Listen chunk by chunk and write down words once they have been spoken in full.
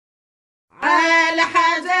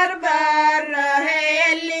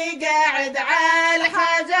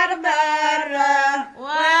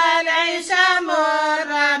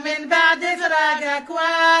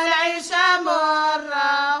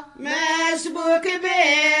مشبوك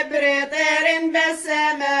بإبرة طير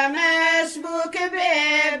بالسما مشبوك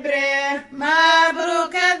بإبرة.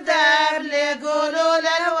 مبروك الذبل قولوا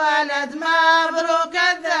للولد مبروك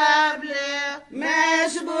الذبل.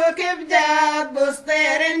 مشبوك بدبوس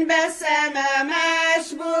طير بالسما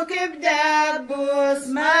مشبوك بدبوس.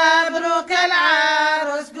 مبروك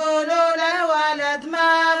العروس قولوا للولد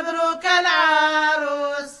مبروك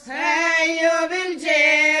العروس. هيو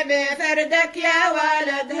بالجيب فردك يا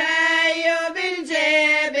ولد هيو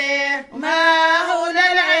بالجيب. ما هو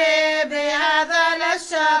للعيب هذا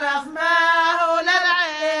للشرف ما هو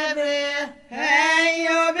للعيب.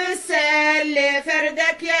 هيو بالسلة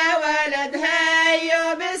فردك يا ولد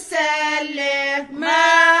هيو بالسلة.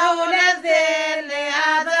 ما هو للذل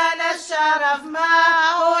هذا للشرف ما